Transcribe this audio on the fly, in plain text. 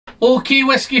Okay,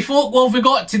 whiskey folk, what have we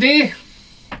got today?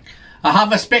 I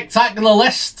have a spectacular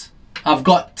list. I've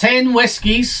got 10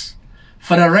 whiskies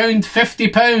for around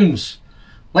 £50.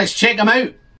 Let's check them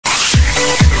out.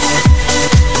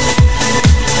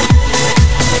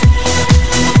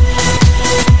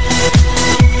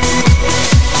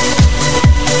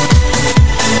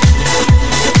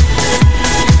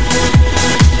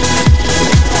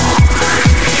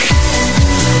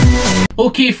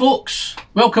 Okay folks,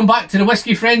 welcome back to the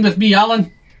Whiskey Friend with me,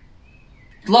 Alan.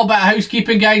 A little bit of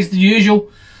housekeeping, guys, the usual.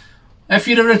 If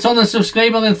you're a returning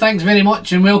subscriber, then thanks very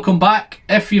much and welcome back.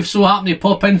 If you've so happened to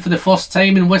pop in for the first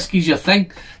time and whiskey's your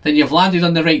thing, then you've landed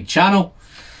on the right channel.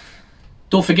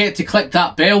 Don't forget to click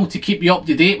that bell to keep you up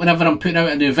to date whenever I'm putting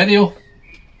out a new video.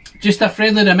 Just a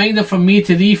friendly reminder from me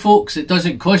to thee folks, it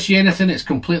doesn't cost you anything, it's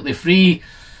completely free.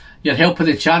 You're helping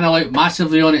the channel out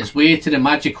massively on its way to the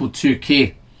magical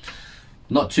 2K.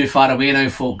 Not too far away now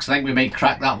folks, I think we might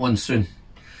crack that one soon.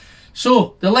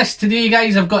 So, the list today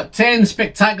guys, I've got 10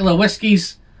 spectacular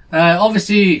whiskies.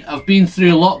 Obviously, I've been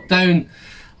through lockdown.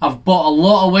 I've bought a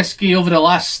lot of whiskey over the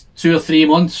last 2 or 3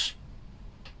 months.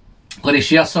 I'm going to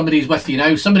share some of these with you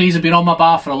now. Some of these have been on my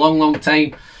bar for a long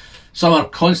time. Some are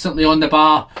constantly on the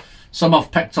bar. Some I've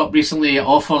picked up recently at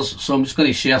offers, so I'm just going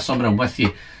to share some of them with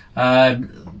you.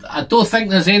 I don't think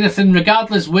there's anything,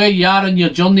 regardless where you are on your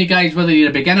journey guys, whether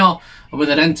you're a beginner or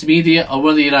whether intermediate or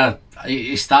whether you're a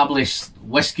established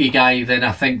whiskey guy, then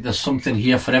I think there's something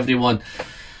here for everyone.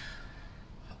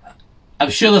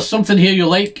 I'm sure there's something here you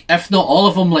like, if not all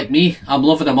of them like me. I'm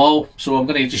loving them all, so I'm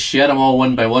going to just share them all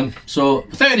one by one. So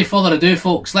without any further ado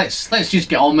folks, let's just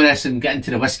get on with this and get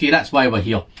into the whiskey. That's why we're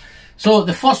here. So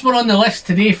the first one on the list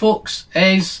today folks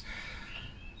is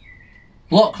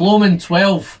Loch Lomond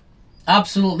 12.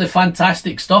 Absolutely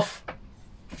fantastic stuff.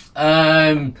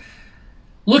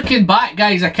 Looking back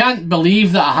guys, I can't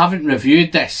believe that I haven't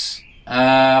reviewed this.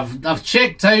 I've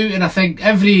checked out and I think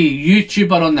every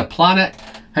YouTuber on the planet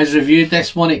has reviewed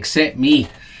this one except me.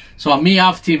 So I may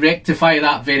have to rectify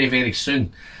that very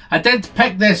soon. I did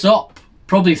pick this up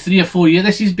probably 3 or 4 years.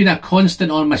 This has been a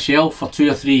constant on my shelf for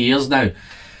 2 or 3 years now.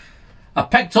 I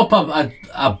picked up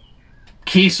a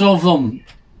case of them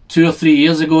 2 or 3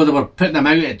 years ago. They were putting them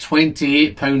out at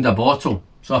 £28 a bottle.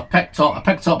 So I picked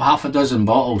up half a dozen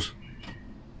bottles.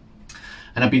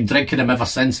 And I've been drinking them ever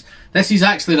since. This is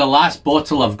actually the last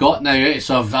bottle I've got now,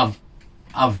 so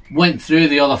I've went through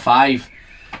the other 5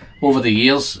 over the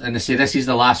years, and they say this is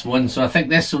the last one. So I think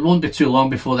this won't be too long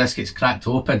before this gets cracked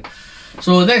open.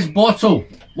 So this bottle,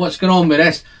 what's going on with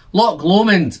this? Loch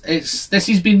Lomond. This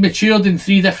has been matured in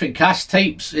 3 different cask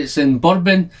types. It's in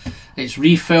bourbon, it's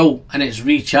refill, and it's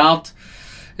recharred.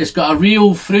 It's got a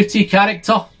real fruity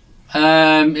character.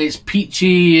 It's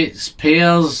peachy, it's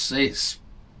pears, it's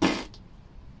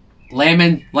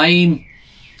lemon, lime.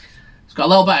 It's got a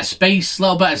little bit of spice,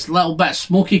 little bit of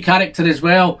smoky character as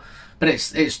well. But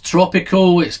it's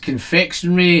tropical, it's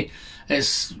confectionery,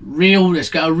 it's real. It's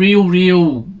got a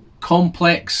real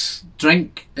complex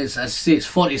drink. I say it's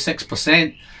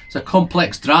 46%. It's a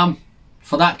complex dram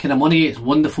for that kind of money. It's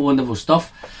wonderful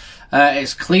stuff.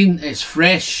 It's clean, it's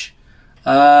fresh.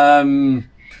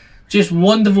 Just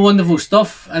wonderful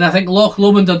stuff. And I think Loch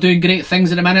Lomond are doing great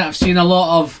things at the minute. I've seen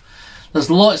there's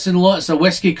lots and lots of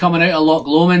whiskey coming out of Loch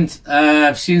Lomond.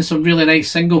 I've seen some really nice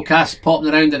single casks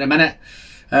popping around at the minute.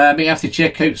 May have to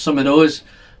check out some of those.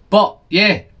 But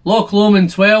yeah, Loch Lomond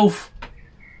 12,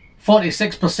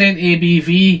 46%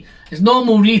 ABV. Its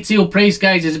normal retail price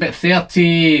guys is about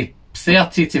 30 to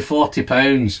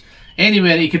 £40.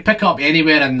 Anywhere, you could pick up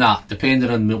anywhere in that, depending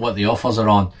on what the offers are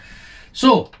on.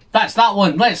 So that's that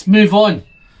one. Let's move on.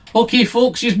 Okay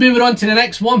folks, just moving on to the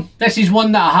next one. This is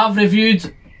one that I have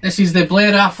reviewed. This is the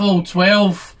Blair Athol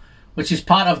 12, which is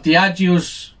part of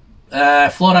Diageo's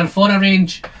Flora and Fauna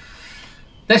range.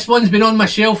 This one's been on my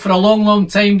shelf for a long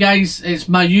time, guys. It's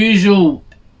my usual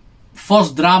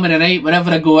first dram of the night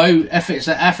whenever I go out. If it's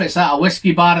at a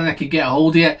whiskey bar and I can get a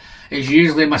hold of it, it's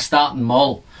usually my starting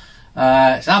malt.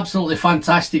 It's absolutely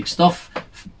fantastic stuff.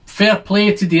 Fair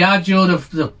play to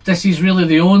Diageo. This is really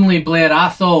the only Blair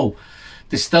Athol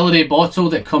distillery bottle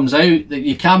that comes out that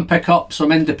you can pick up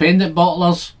some independent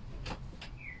bottlers.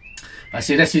 I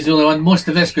say this is the only one. Most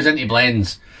of this goes into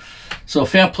blends. So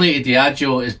fair play to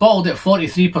Diageo. It's bottled at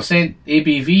 43%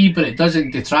 ABV, but it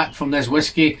doesn't detract from this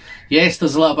whiskey. Yes,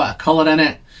 there's a little bit of colour in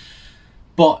it,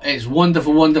 but it's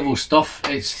wonderful stuff.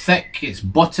 It's thick, it's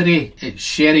buttery, it's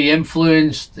sherry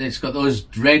influenced, it's got those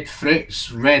red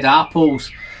fruits, red apples.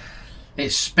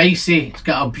 It's spicy, it's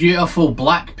got a beautiful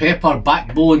black pepper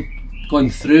backbone going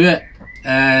through it.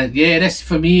 Yeah, this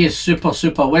for me is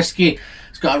super whiskey.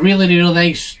 It's got a really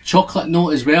nice chocolate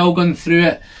note as well going through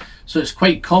it. so it's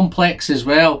quite complex as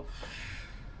well.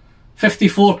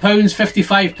 £54,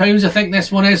 £55 I think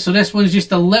this one is, so this one's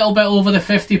just a little bit over the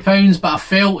 £50, but I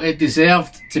felt it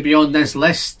deserved to be on this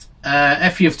list.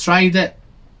 If you've tried it,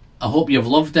 I hope you've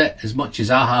loved it as much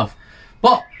as I have.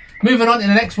 But moving on to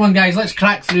the next one, guys, let's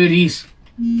crack through these.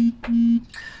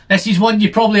 This is one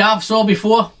you probably have saw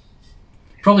before,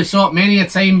 probably saw it many a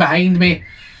time behind me.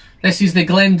 This is the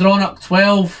Glendronach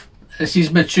 12. This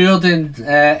is matured in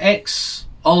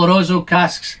ex-Oloroso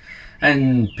casks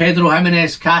and Pedro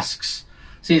Jimenez casks.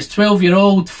 See, it's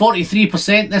 12-year-old,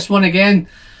 43% this one again.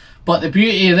 But the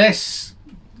beauty of this,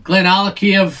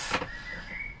 Glenallachie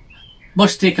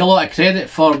must take a lot of credit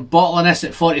for bottling this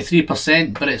at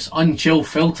 43%, but it's unchill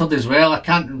filtered as well. I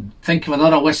can't think of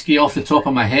another whiskey off the top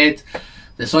of my head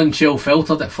that's unchill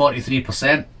filtered at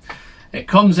 43%. It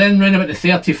comes in around about the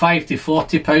 £35 to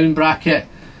 £40 bracket.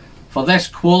 For this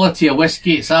quality of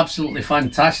whiskey, it's absolutely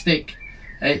fantastic.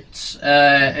 It's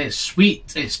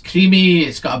sweet, it's creamy,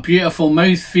 it's got a beautiful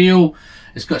mouthfeel,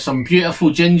 it's got some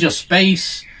beautiful ginger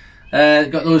spice,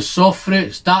 got those soft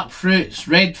fruits, dark fruits,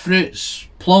 red fruits,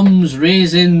 plums,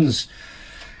 raisins.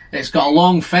 It's got a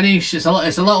long finish. It's a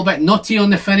little bit nutty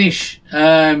on the finish,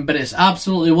 but it's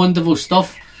absolutely wonderful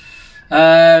stuff.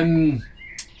 As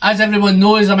everyone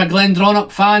knows, I'm a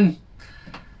Glendronach fan.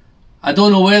 I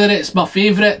don't know whether it's my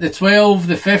favourite, the 12,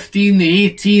 the 15, the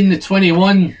 18, the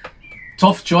 21.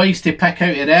 Tough choice to pick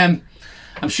out of them.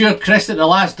 I'm sure Chris at the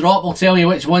last drop will tell me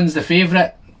which one's the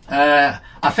favourite. I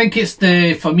think it's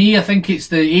for me, I think it's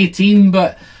the 18,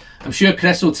 but I'm sure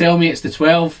Chris will tell me it's the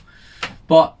 12.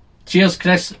 But cheers,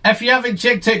 Chris. If you haven't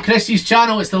checked out Chris's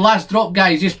channel, it's the last drop,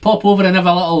 guys. Just pop over and have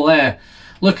a little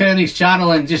look around his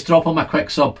channel and just drop him a quick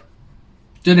sub.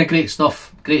 Doing a great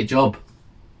stuff. Great job.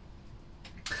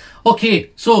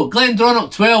 Okay, so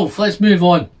Glendronach 12. Let's move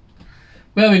on.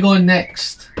 Where are we going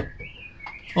next?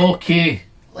 Okay,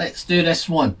 let's do this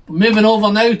one. Moving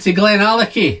over now to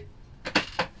Glenallachie.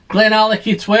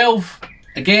 Glenallachie 12.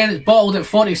 Again, it's bottled at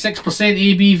 46%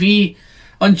 ABV,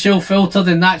 unchill filtered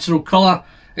and natural colour.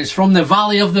 It's from the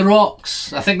Valley of the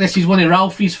Rocks. I think this is one of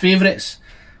Ralphie's favourites.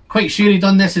 Quite sure he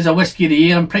done this as a Whisky of the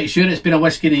Year. I'm pretty sure it's been a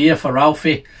Whisky of the Year for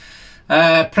Ralphie.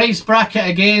 Price bracket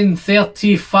again,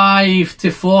 £35 to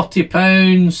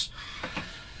 £40.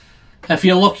 If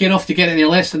you're lucky enough to get any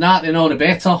less than that, then all the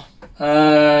better.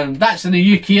 That's in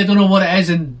the UK. I don't know what it is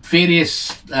in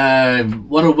various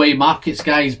worldwide markets,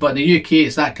 guys, but in the UK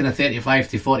it's that kind of £35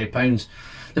 to £40.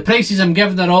 The prices I'm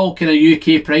giving are all kind of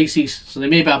UK prices, so there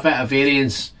may be a bit of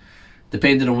variance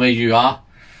depending on where you are.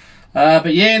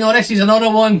 But yeah, no, this is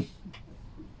another one.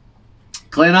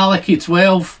 Glenallachie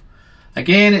 12.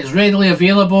 Again, it's readily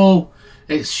available.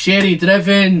 It's sherry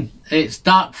driven. It's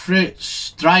dark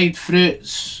fruits, dried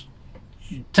fruits,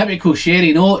 typical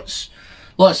sherry notes.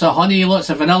 Lots of honey, lots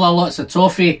of vanilla, lots of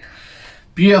toffee.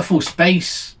 Beautiful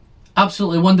spice.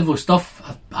 Absolutely wonderful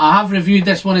stuff. I have reviewed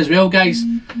this one as well, guys.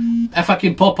 If I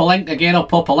can pop a link, again, I'll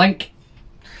pop a link.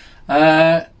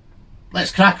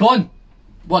 Let's crack on.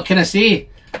 What can I say?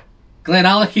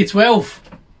 Glenallachie 12.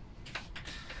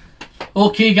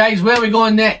 Okay, guys, where are we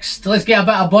going next? Let's get a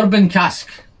bit of bourbon cask.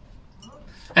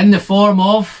 In the form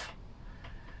of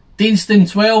Deanston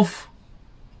 12.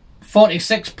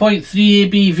 46.3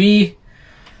 ABV.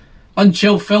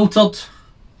 Unchill filtered.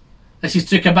 This has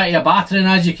took a bit of a battering,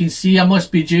 as you can see. I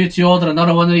must be due to order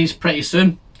another one of these pretty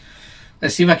soon.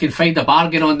 Let's see if I can find a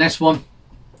bargain on this one.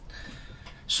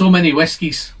 So many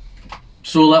whiskies,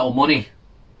 so little money.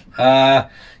 Yeah,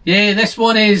 this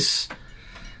one is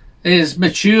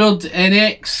matured in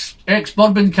ex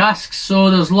bourbon casks,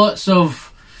 so there's lots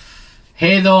of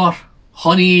heather,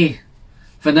 honey,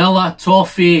 vanilla,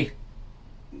 toffee,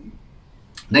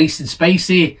 nice and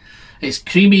spicy. It's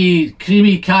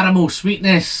creamy caramel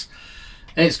sweetness.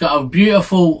 It's got a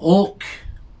beautiful oak,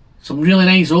 some really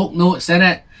nice oak notes in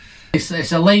it.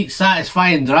 It's a light,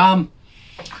 satisfying dram.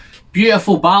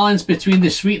 Beautiful balance between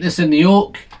the sweetness and the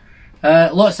oak.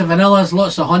 Lots of vanillas,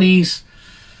 lots of honeys.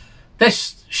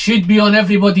 This should be on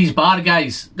everybody's bar,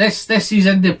 guys. This is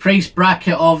in the price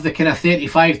bracket of the kind of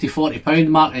 £35 to £40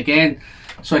 mark again.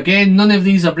 So again, none of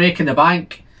these are breaking the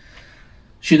bank.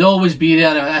 Should always be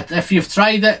there. If you've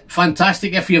tried it,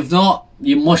 fantastic. If you've not,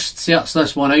 you must search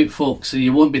this one out, folks, so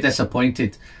you won't be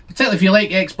disappointed. Particularly if you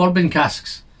like ex-bourbon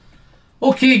casks.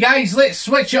 Okay, guys, let's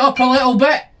switch it up a little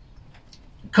bit.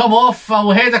 Come off,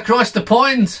 I'll head across the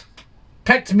pond.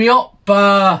 Picked me up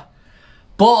a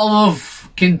bottle of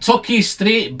Kentucky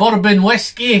straight bourbon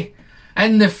whiskey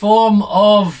in the form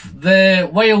of the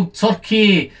Wild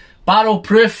Turkey barrel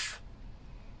proof.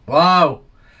 Wow,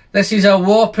 this is a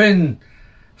whopping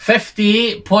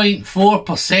 58.4%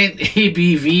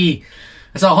 ABV.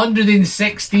 It's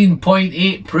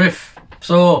 116.8 proof.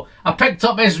 So I picked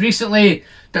up this recently,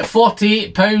 about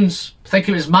 £48. I think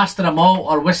it was Master of Malt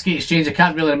or Whiskey Exchange. I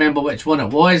can't really remember which one it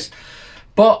was.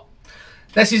 But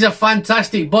this is a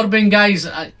fantastic bourbon, guys.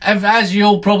 As you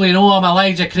all probably know, I'm an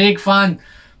Elijah Craig fan.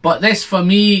 But this for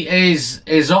me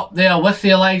is up there with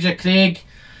the Elijah Craig.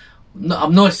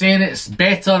 I'm not saying it's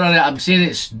better, or I'm saying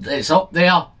it's up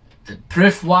there.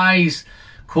 Proof wise,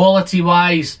 quality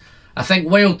wise. I think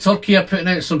Wild Turkey are putting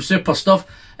out some super stuff.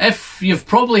 If you've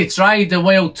probably tried the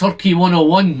Wild Turkey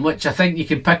 101, which I think you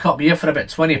can pick up here for about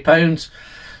 £20,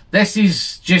 this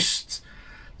is just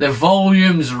the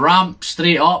volumes ramped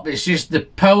straight up. It's just the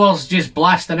power's just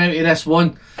blasting out of this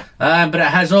one. But it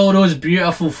has all those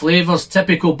beautiful flavours,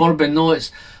 typical bourbon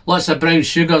notes, lots of brown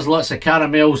sugars, lots of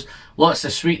caramels, lots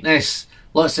of sweetness,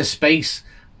 lots of spice.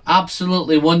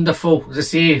 Absolutely wonderful. As I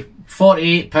say,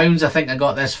 £48 I think I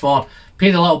got this for.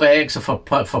 Paid a little bit extra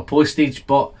for postage,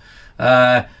 but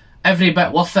every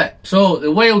bit worth it. So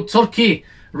the Wild Turkey,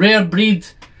 rare breed,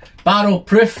 barrel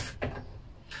proof.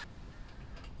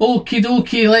 Okie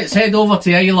dokie, let's head over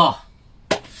to Islay.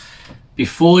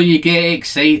 Before you get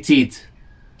excited,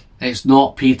 it's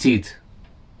not peated.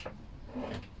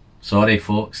 Sorry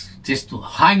folks, just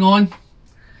hang on.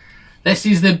 This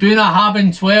is the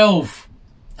Bunnahabhain 12.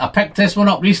 I picked this one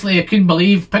up recently, I couldn't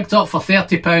believe. Picked it up for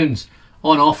 £30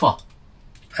 on offer.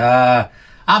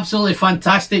 Absolutely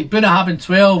fantastic. Bunnahabhain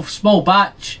 12, small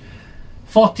batch,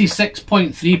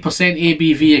 46.3%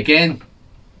 ABV again.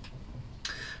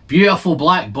 Beautiful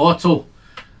black bottle.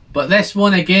 But this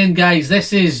one again, guys,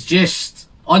 this is just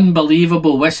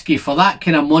unbelievable whiskey for that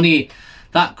kind of money,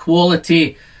 that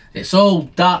quality. It's all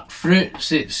dark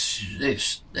fruits,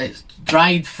 it's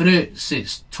dried fruits,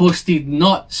 it's toasted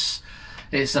nuts,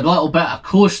 it's a little bit of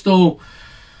coastal.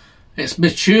 It's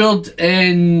matured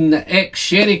in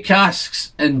ex-sherry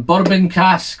casks and bourbon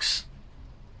casks.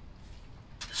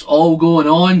 It's all going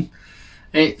on.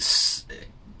 It's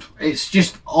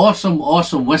just awesome,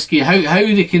 awesome whiskey. How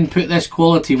they can put this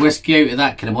quality whiskey out of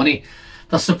that kind of money.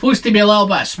 There's supposed to be a little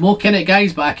bit of smoke in it,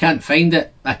 guys, but I can't find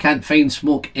it. I can't find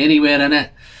smoke anywhere in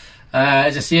it.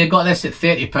 As I say, I got this at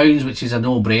 £30, which is a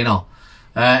no-brainer.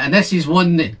 And this is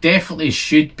one that definitely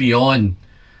should be on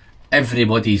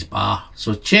everybody's bar.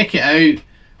 So check it out.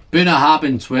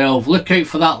 Bunnahabhain 12. Look out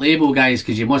for that label, guys,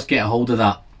 because you must get a hold of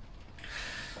that.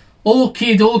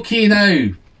 Okie dokie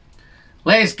now.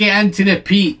 Let's get into the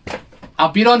peat.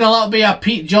 I've been on a little bit of a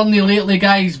peat journey lately,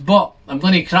 guys, but I'm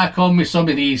going to crack on with some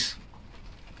of these.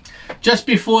 Just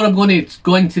before I'm going to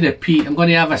go into the peat, I'm going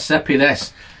to have a sip of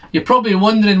this. You're probably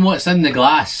wondering what's in the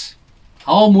glass.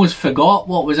 I almost forgot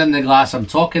what was in the glass. I'm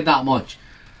talking that much.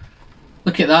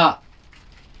 Look at that.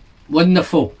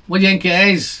 Wonderful. What do you think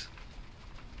it is?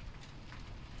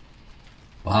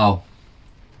 Wow.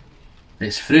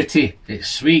 It's fruity, it's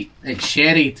sweet, it's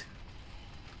sherried.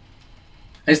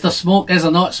 Is there smoke? Is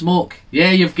there not smoke?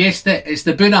 Yeah, you've guessed it. It's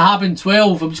the Bunnahabhain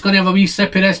 12. I'm just going to have a wee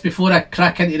sip of this before I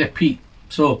crack into the peat.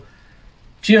 So,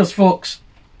 cheers folks.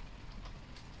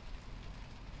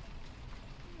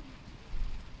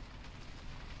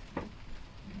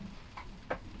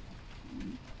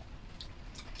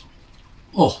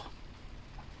 Oh.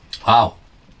 Wow.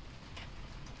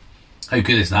 How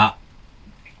good is that?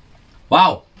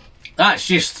 Wow. That's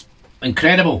just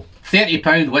incredible.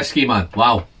 £30 whiskey, man.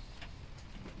 Wow.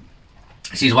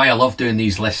 This is why I love doing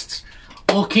these lists.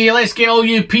 Okay, let's get all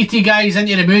you peaty guys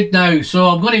into the mood now. So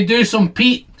I'm going to do some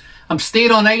peat. I'm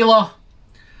staying on Islay.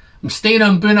 I'm staying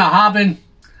on Bunnahabhain.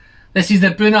 This is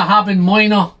the Bunnahabhain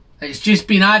Minor. It's just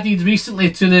been added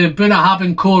recently to the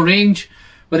Bunnahabhain core range,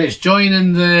 where it's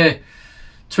joining the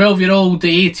 12-year-old,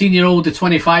 the 18-year-old, the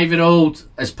 25-year-old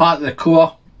as part of the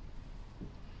core.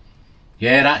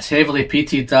 Yeah, that's heavily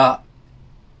peated, that.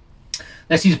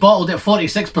 This is bottled at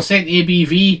 46%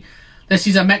 ABV. This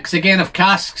is a mix again of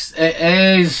casks.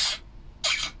 It's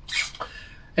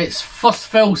first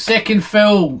fill, second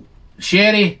fill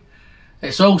sherry.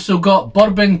 It's also got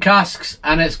bourbon casks,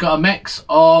 and it's got a mix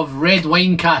of red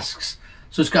wine casks.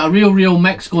 So it's got a real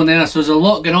mix going there. So there's a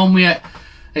lot going on with it.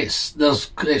 It's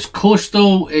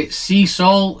coastal, it's sea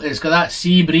salt, it's got that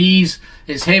sea breeze,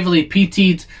 it's heavily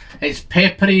peated, it's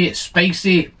peppery, it's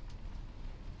spicy.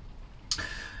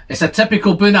 It's a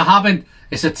typical Bunnahabhain,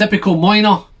 it's a typical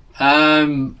Minor.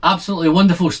 Absolutely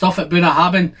wonderful stuff at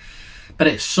Bunnahabhain. But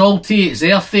it's salty, it's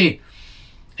earthy,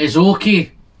 it's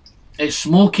oaky, it's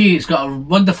smoky, it's got a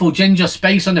wonderful ginger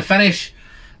spice on the finish.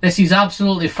 This is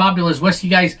absolutely fabulous whiskey,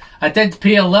 guys. I did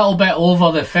pay a little bit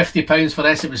over the £50 for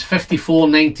this. It was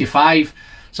 $54.95,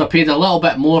 so I paid a little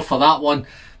bit more for that one.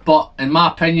 But in my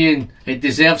opinion, it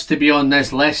deserves to be on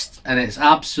this list, and it's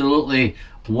absolutely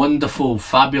wonderful,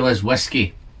 fabulous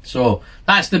whiskey. So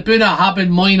that's the Bunnahabhain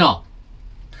Minor.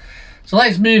 So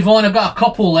let's move on. I've got a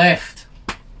couple left.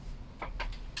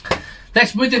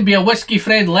 This wouldn't be a Whiskey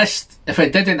Friend list if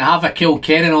it didn't have a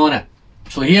Kilkerran on it.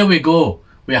 So here we go.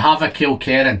 We have a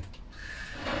Kilkerran.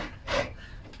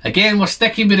 Again, we're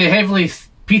sticking with the heavily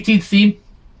peated theme.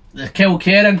 The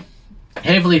Kilkerran,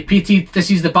 heavily peated. This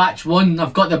is the batch 1.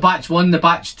 I've got the batch 1, the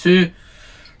batch 2.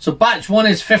 So batch 1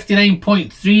 is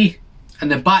 59.3 and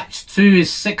the batch 2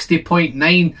 is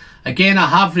 60.9. Again, I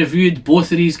have reviewed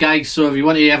both of these guys, so if you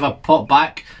want to ever pop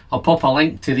back, I'll pop a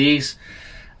link to these.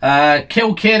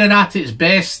 Kilkerran at its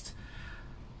best,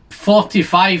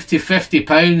 45 to 50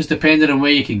 pounds depending on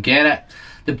where you can get it.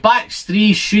 The batch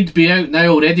 3 should be out now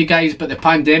already, guys, but the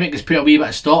pandemic has put a wee bit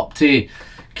of stop to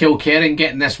Kilkerran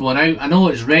getting this one out. I know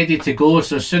it's ready to go,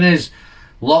 so as soon as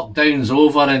lockdown's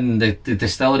over and the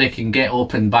distillery can get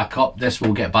opened back up, this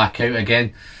will get back out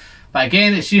again. But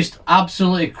again, it's just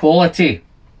absolutely quality.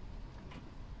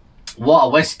 What a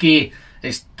whiskey.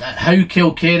 It's how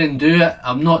Kilkerran do it,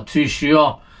 I'm not too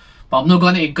sure. But I'm not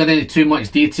going to go into too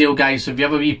much detail, guys, so if you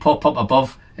have a wee pop up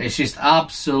above, it's just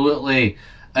absolutely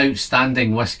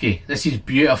outstanding whiskey. This is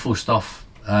beautiful stuff.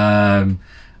 And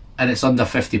it's under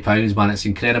 £50, man. It's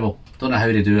incredible. Don't know how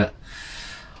to do it.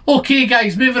 Okay,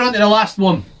 guys, moving on to the last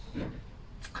one.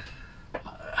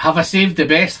 Have I saved the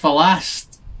best for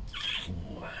last?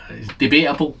 It's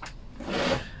debatable.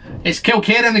 It's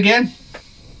Kilkerran again.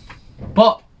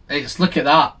 But it's, look at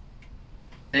that.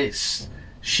 It's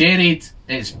sherried,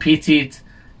 it's peated,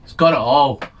 it's got it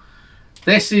all.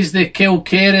 This is the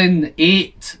Kilkerran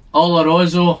 8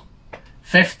 Oloroso,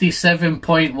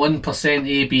 57.1%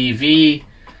 ABV,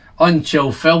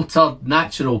 unchill filtered,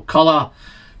 natural colour.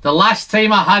 The last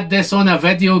time I had this on a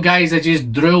video, guys, I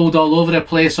just drooled all over the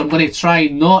place, so I'm going to try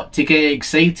not to get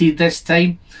excited this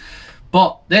time.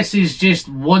 But this is just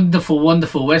wonderful,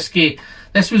 wonderful whiskey.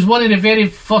 This was one of the very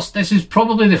first, this is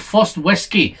probably the first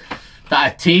whiskey that I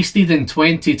tasted in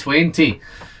 2020.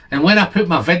 And when I put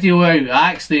my video out,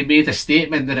 I actually made a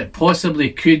statement that it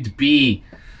possibly could be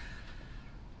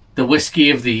the whiskey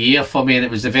of the year for me, and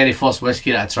it was the very first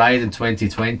whiskey that I tried in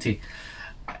 2020.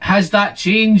 Has that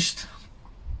changed?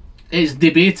 It's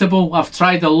debatable. I've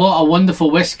tried a lot of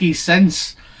wonderful whiskies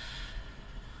since.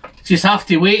 Just have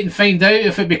to wait and find out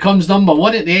if it becomes number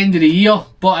 1 at the end of the year.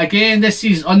 But again, this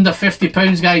is under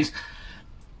 £50, guys.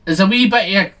 There's a wee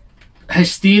bit of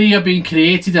hysteria being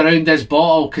created around this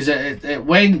bottle because it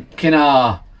went kind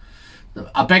of,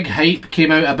 a big hype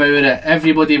came out about it.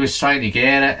 Everybody was trying to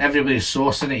get it, everybody's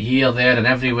sourcing it here, there and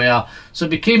everywhere, so it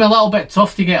became a little bit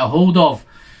tough to get a hold of.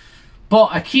 But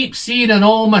I keep seeing on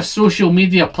all my social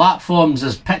media platforms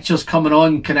there's pictures coming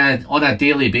on kind of on a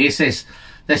daily basis.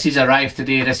 This has arrived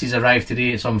today, this has arrived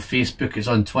today. It's on Facebook, it's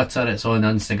on Twitter, it's on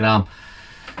Instagram.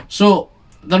 So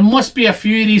there must be a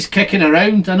few of these kicking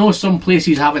around. I know some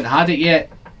places haven't had it yet,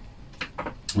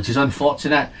 which is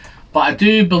unfortunate, but I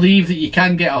do believe that you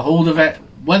can get a hold of it.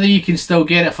 Whether you can still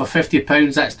get it for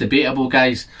 £50, that's debatable,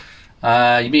 guys.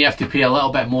 You may have to pay a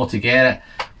little bit more to get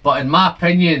it, but in my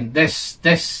opinion, this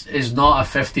is not a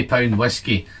 £50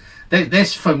 whiskey.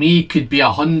 This for me could be a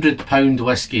 £100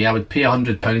 whiskey. I would pay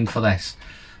 £100 for this,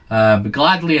 but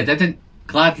gladly I didn't.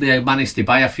 Gladly I managed to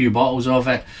buy a few bottles of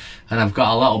it, and I've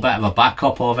got a little bit of a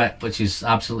backup of it, which is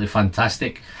absolutely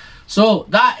fantastic. So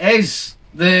that is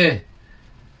the,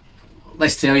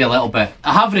 let's tell you a little bit.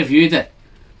 I have reviewed it.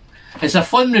 It's a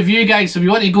fun review, guys, so if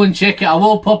you want to go and check it, I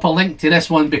will pop a link to this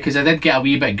one because I did get a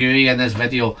wee bit gooey in this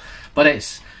video. But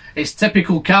it's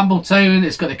typical Campbelltown.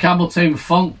 It's got the Campbelltown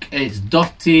funk. It's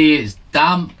dirty, it's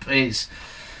damp, it's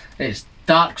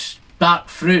dark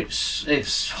fruits,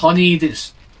 it's honeyed,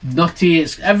 it's nutty,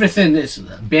 it's everything. It's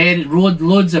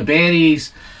loads of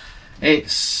berries.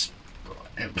 It's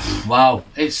wow.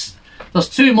 There's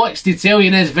too much to tell you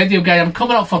in this video, guys. I'm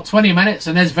coming up for 20 minutes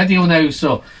in this video now,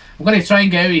 so I'm going to try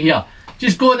and get out of here.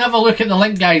 Just go and have a look at the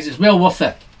link, guys. It's well worth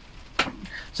it.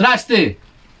 So that's the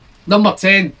number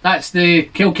 10. That's the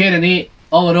Kilkerran 8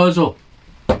 Oloroso.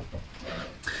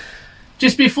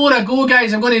 Just before I go,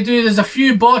 guys, I'm going to do, there's a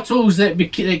few bottles that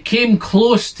came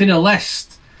close to the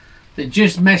list that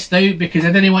just missed out because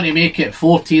I didn't want to make it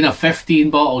 14 or 15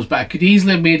 bottles, but I could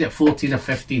easily have made it 14 or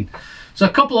 15. So a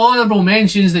couple of honourable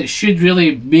mentions that should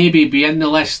really maybe be in the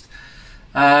list.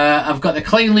 I've got the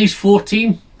Clynelish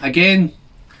 14, again,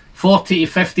 40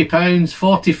 to £50,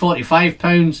 40,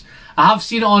 £45. I have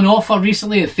seen it on offer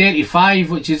recently at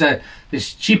 35, which is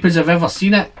as cheap as I've ever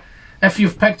seen it. If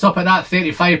you've picked up at that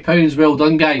 £35, well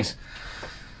done, guys.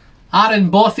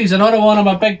 Aaron Bothy's another one. I'm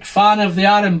a big fan of the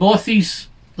Aaron Bothy's.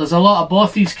 There's a lot of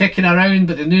bothies kicking around,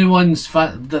 but the new ones,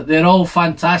 they're all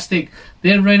fantastic.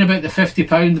 They're round about the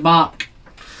 £50 mark.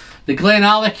 The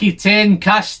Glenallachie 10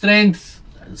 cast strength,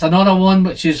 it's another one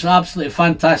which is absolutely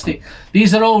fantastic.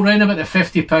 These are all round about the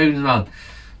 £50 mark.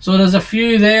 So there's a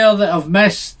few there that I've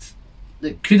missed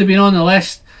that could have been on the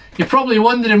list. You're probably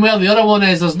wondering where the other one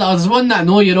is. There's one that I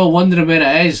know you're all wondering where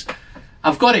it is.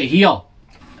 I've got it here.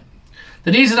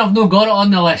 The reason I've not got it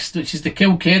on the list, which is the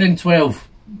Kilkerran 12,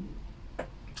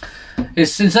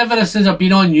 is ever since I've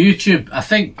been on YouTube, I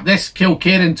think this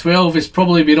Kilkerran 12 has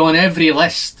probably been on every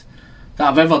list that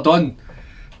I've ever done.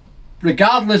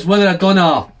 Regardless whether I've done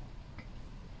a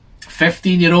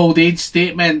 15-year-old age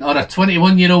statement or a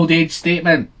 21-year-old age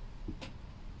statement,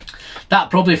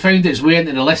 that probably found its way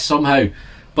into the list somehow.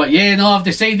 But yeah, no, I've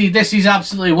decided this is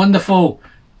absolutely wonderful.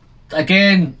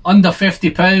 Again, under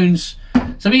 £50.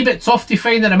 It's a wee bit tough to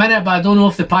find in a minute, but I don't know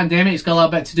if the pandemic's got a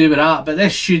little bit to do with that. But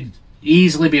this should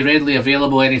easily be readily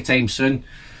available anytime soon.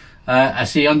 I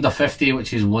say under 50,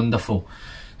 which is wonderful.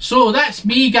 So that's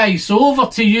me, guys. So over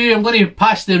to you. I'm going to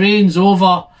pass the reins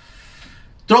over.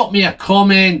 Drop me a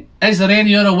comment. Is there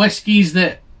any other whiskies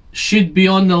that should be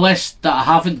on the list that I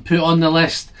haven't put on the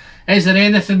list? Is there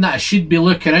anything that I should be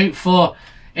looking out for?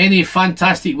 Any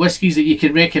fantastic whiskies that you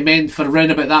can recommend for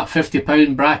around about that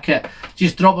 £50 bracket?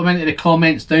 Just drop them into the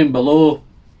comments down below.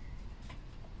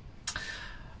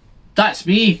 That's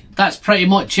me. That's pretty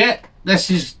much it. This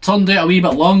has turned out a wee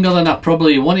bit longer than I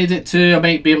probably wanted it to. I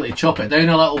might be able to chop it down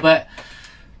a little bit.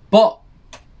 But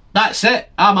that's it.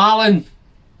 I'm Alan.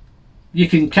 You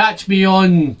can catch me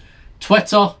on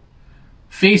Twitter,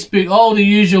 Facebook, all the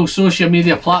usual social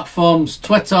media platforms.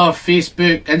 Twitter,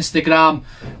 Facebook, Instagram.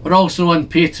 We're also on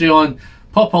Patreon.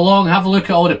 Pop along, have a look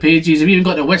at all the pages. I've even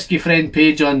got the Whiskey Friend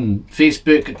page on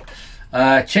Facebook.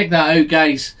 Check that out,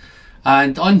 guys.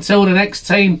 And until the next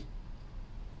time,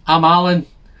 I'm Alan.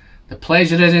 The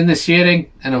pleasure is in the sharing,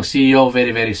 and I'll see you all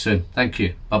very, very soon. Thank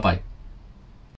you. Bye-bye.